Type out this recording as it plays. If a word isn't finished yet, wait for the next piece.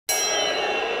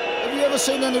never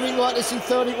seen anything like this in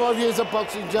 35 years of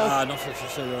boxing, Joe. Ah, not such a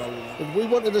silly old. If we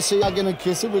wanted to see hugging and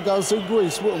kissing, we'd go through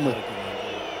Greece, wouldn't we?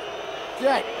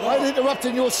 Jack, I'm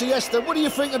interrupting your siesta. What do you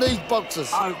think of these boxers?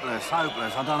 Hopeless,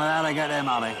 hopeless. I don't know how they get their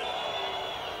money.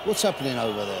 What's happening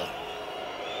over there?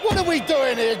 What are we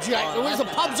doing here, Jack? Is the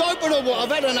pubs open or what?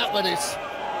 I've had enough of this.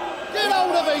 Get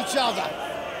hold of each other.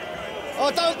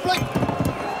 I don't blink.